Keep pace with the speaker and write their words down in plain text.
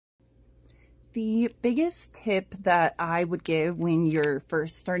The biggest tip that I would give when you're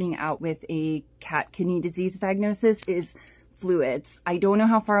first starting out with a cat kidney disease diagnosis is fluids. I don't know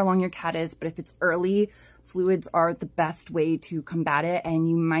how far along your cat is, but if it's early, fluids are the best way to combat it, and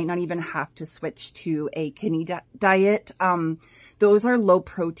you might not even have to switch to a kidney diet. Those are low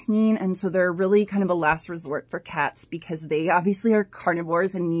protein, and so they're really kind of a last resort for cats because they obviously are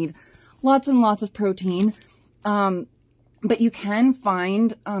carnivores and need lots and lots of protein. But you can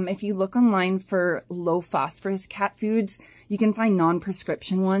find, if you look online for low phosphorus cat foods, you can find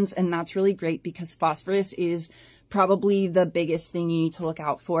non-prescription ones. And that's really great because phosphorus is probably the biggest thing you need to look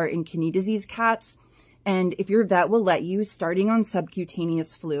out for in kidney disease cats. And if your vet will let you, starting on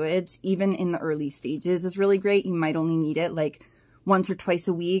subcutaneous fluids, even in the early stages, is really great. You might only need it like once or twice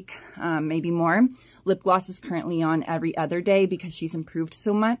a week, maybe more. Lip gloss is currently on every other day because she's improved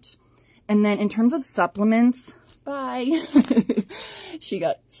so much. And then in terms of supplements, bye. She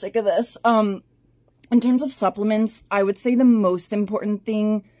got sick of this. In terms of supplements, I would say the most important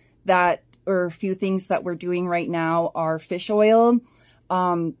thing that, or a few things that we're doing right now are fish oil,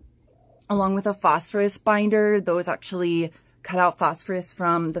 along with a phosphorus binder. Those actually cut out phosphorus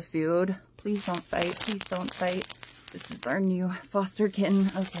from the food. Please don't fight. Please don't fight. This is our new foster kitten.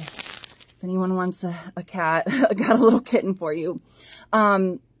 Okay. If anyone wants a cat, I got a little kitten for you.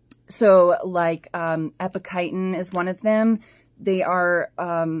 So like, epichitin is one of them. They are,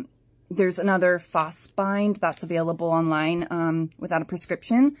 there's another Phosbind that's available online, without a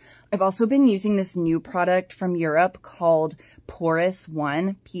prescription. I've also been using this new product from Europe called Porus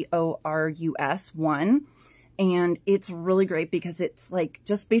One, P-O-R-U-S 1. And it's really great because it's like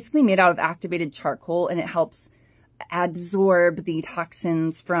just basically made out of activated charcoal, and it helps absorb the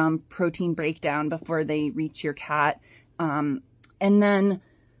toxins from protein breakdown before they reach your cat. And then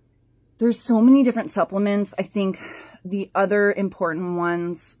there's so many different supplements. I think the other important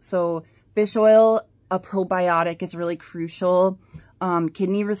ones, so fish oil, a probiotic is really crucial.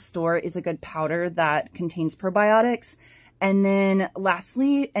 Kidney Restore is a good powder that contains probiotics. And then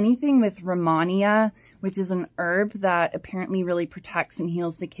lastly, anything with Rehmannia, which is an herb that apparently really protects and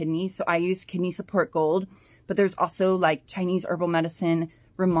heals the kidney. So I use Kidney Support Gold, but there's also like Chinese herbal medicine,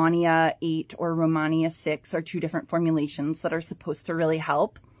 Rehmannia 8 or Rehmannia 6 are two different formulations that are supposed to really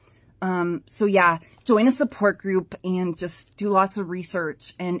help. So yeah, join a support group and just do lots of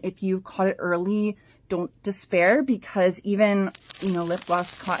research. And if you've caught it early, don't despair because even, you know, Lip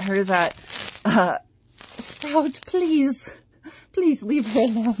Gloss caught hers at, Sprout, please leave her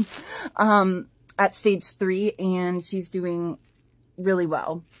alone, at stage 3, and she's doing really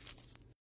well.